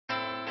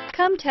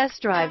Come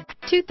test drive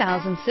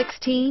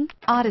 2016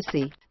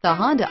 Odyssey. The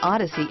Honda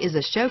Odyssey is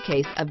a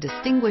showcase of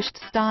distinguished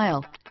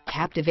style,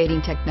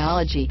 captivating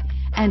technology,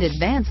 and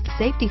advanced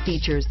safety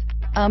features.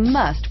 A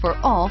must for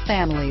all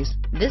families.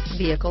 This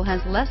vehicle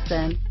has less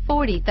than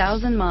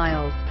 40,000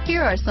 miles.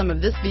 Here are some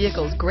of this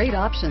vehicle's great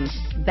options: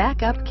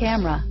 backup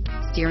camera,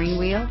 steering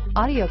wheel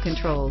audio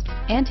controls,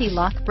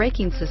 anti-lock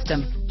braking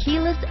system,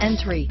 keyless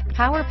entry,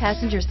 power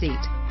passenger seat,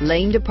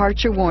 lane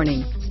departure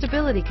warning,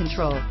 stability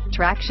control,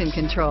 traction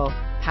control,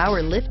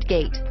 power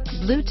liftgate,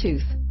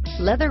 Bluetooth,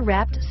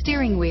 leather-wrapped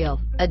steering wheel,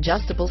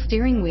 adjustable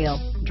steering wheel,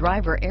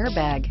 driver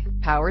airbag,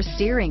 power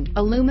steering,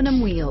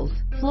 aluminum wheels,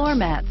 floor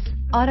mats,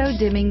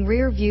 auto-dimming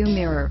rear view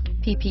mirror,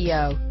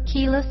 PPO,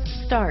 keyless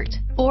start,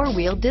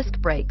 four-wheel disc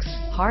brakes,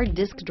 hard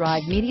disk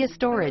drive media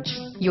storage.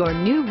 Your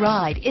new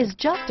ride is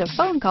just a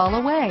phone call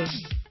away.